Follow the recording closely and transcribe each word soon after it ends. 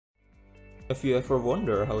Have you ever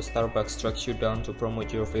wondered how Starbucks tracks you down to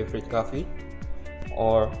promote your favorite coffee?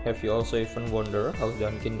 Or have you also even wondered how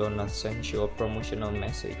Dunkin' Donuts sends you a promotional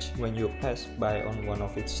message when you pass by on one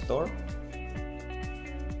of its stores?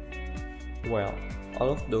 Well, all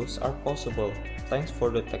of those are possible thanks for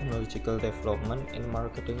the technological development in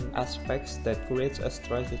marketing aspects that creates a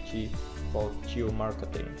strategy called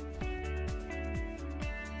geomarketing.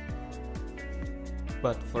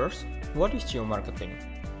 But first, what is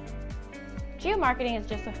geomarketing? Geomarketing is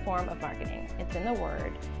just a form of marketing. It's in the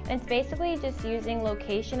word, and it's basically just using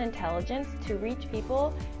location intelligence to reach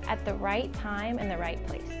people at the right time and the right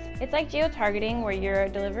place. It's like geotargeting, where you're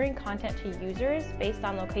delivering content to users based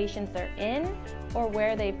on locations they're in or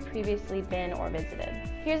where they've previously been or visited.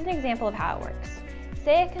 Here's an example of how it works.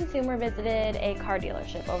 Say a consumer visited a car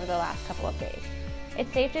dealership over the last couple of days.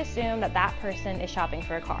 It's safe to assume that that person is shopping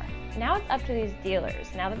for a car. Now it's up to these dealers,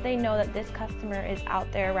 now that they know that this customer is out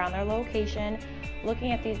there around their location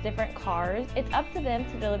looking at these different cars, it's up to them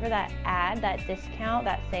to deliver that ad, that discount,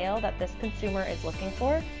 that sale that this consumer is looking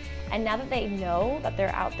for. And now that they know that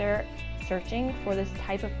they're out there searching for this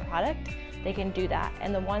type of product, they can do that.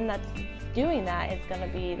 And the one that's doing that is going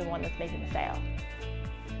to be the one that's making the sale.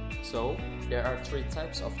 So, there are three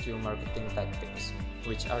types of geomarketing tactics,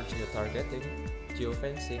 which are geotargeting,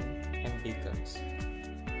 geofencing, and beacons.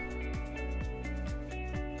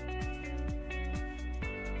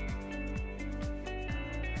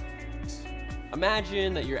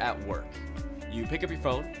 Imagine that you're at work. You pick up your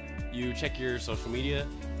phone, you check your social media,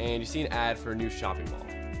 and you see an ad for a new shopping mall.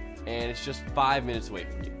 And it's just 5 minutes away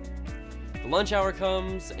from you. The lunch hour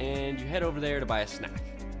comes and you head over there to buy a snack.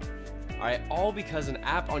 Alright, all because an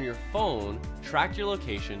app on your phone tracked your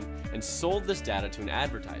location and sold this data to an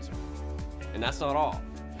advertiser. And that's not all.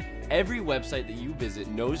 Every website that you visit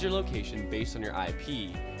knows your location based on your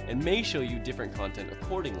IP and may show you different content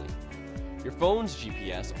accordingly. Your phone's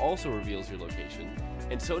GPS also reveals your location,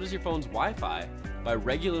 and so does your phone's Wi-Fi by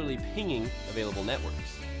regularly pinging available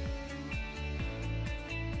networks.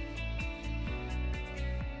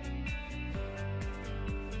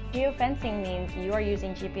 Geofencing means you are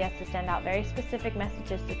using GPS to send out very specific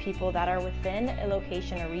messages to people that are within a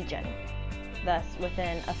location or region, thus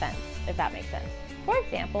within a fence, if that makes sense. For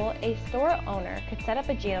example, a store owner could set up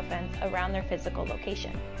a geofence around their physical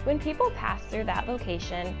location. When people pass through that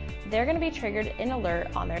location, they're going to be triggered an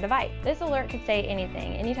alert on their device. This alert could say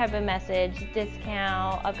anything, any type of message,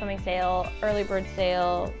 discount, upcoming sale, early bird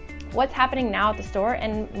sale, what's happening now at the store,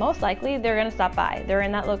 and most likely they're going to stop by. They're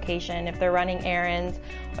in that location. If they're running errands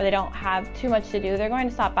or they don't have too much to do, they're going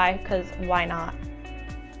to stop by because why not?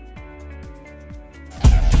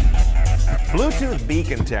 Bluetooth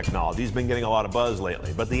beacon technology has been getting a lot of buzz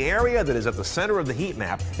lately, but the area that is at the center of the heat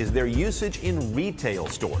map is their usage in retail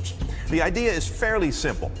stores. The idea is fairly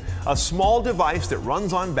simple. A small device that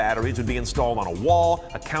runs on batteries would be installed on a wall,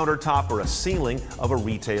 a countertop, or a ceiling of a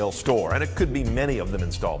retail store, and it could be many of them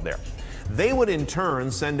installed there. They would in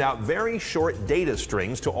turn send out very short data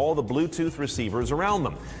strings to all the Bluetooth receivers around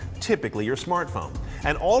them, typically your smartphone.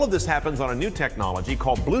 And all of this happens on a new technology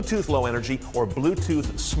called Bluetooth Low Energy or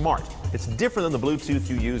Bluetooth Smart. It's different than the Bluetooth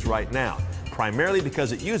you use right now, primarily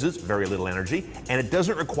because it uses very little energy and it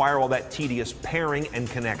doesn't require all that tedious pairing and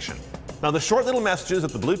connection. Now, the short little messages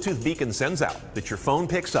that the Bluetooth beacon sends out, that your phone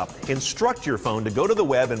picks up, instruct your phone to go to the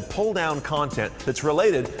web and pull down content that's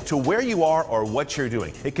related to where you are or what you're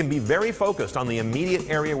doing. It can be very focused on the immediate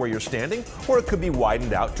area where you're standing, or it could be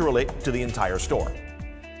widened out to relate to the entire store.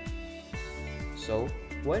 So,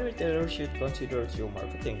 why retailers should consider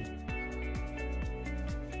geomarketing?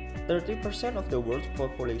 30% of the world's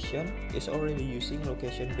population is already using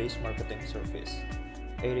location-based marketing service.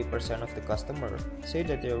 80% of the customers say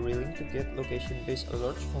that they are willing to get location-based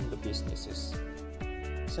alerts from the businesses.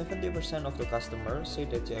 70% of the customers say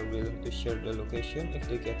that they are willing to share the location if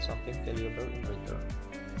they get something valuable in return.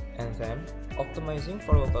 And then, optimizing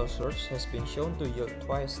for local search has been shown to yield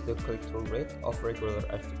twice the click-through rate of regular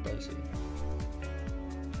advertising.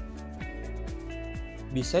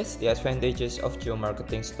 Besides the advantages of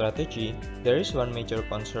geomarketing strategy, there is one major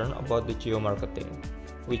concern about the geomarketing,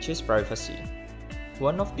 which is privacy.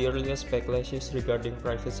 One of the earliest backlashes regarding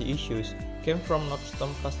privacy issues came from Nordstrom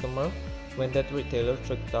customer when that retailer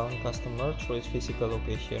tracked down customer through its physical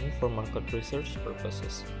location for market research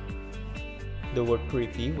purposes. The word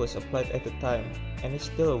creepy was applied at the time, and is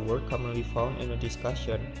still a word commonly found in a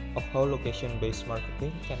discussion of how location-based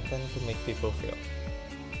marketing can tend to make people feel.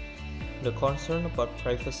 The concern about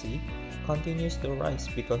privacy continues to rise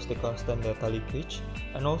because the constant data leakage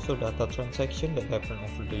and also data transaction that happen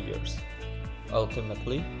over the years.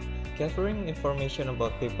 Ultimately, gathering information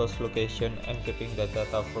about people's location and keeping that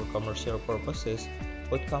data for commercial purposes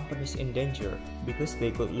put companies in danger because they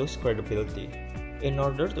could lose credibility. In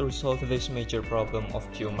order to resolve this major problem of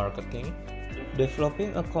geomarketing,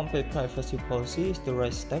 developing a complete privacy policy is the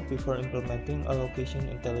right step before implementing a location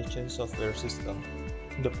intelligence software system.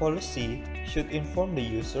 The policy should inform the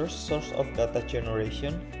user's source of data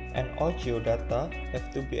generation, and all geodata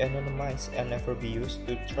have to be anonymized and never be used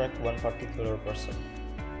to track one particular person.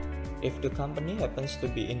 If the company happens to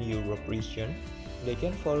be in Europe region, they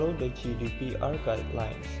can follow the GDPR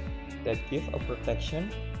guidelines that give a protection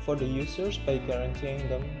for the users by guaranteeing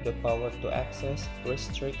them the power to access,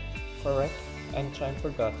 restrict, correct, and transfer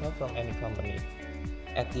data from any company.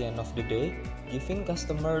 At the end of the day, giving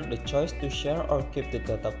customers the choice to share or keep the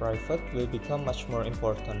data private will become much more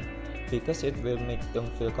important because it will make them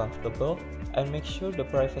feel comfortable and make sure the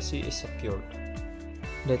privacy is secured.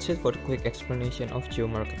 That's it for the quick explanation of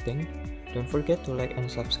geomarketing. Don't forget to like and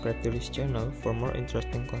subscribe to this channel for more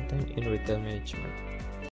interesting content in retail management.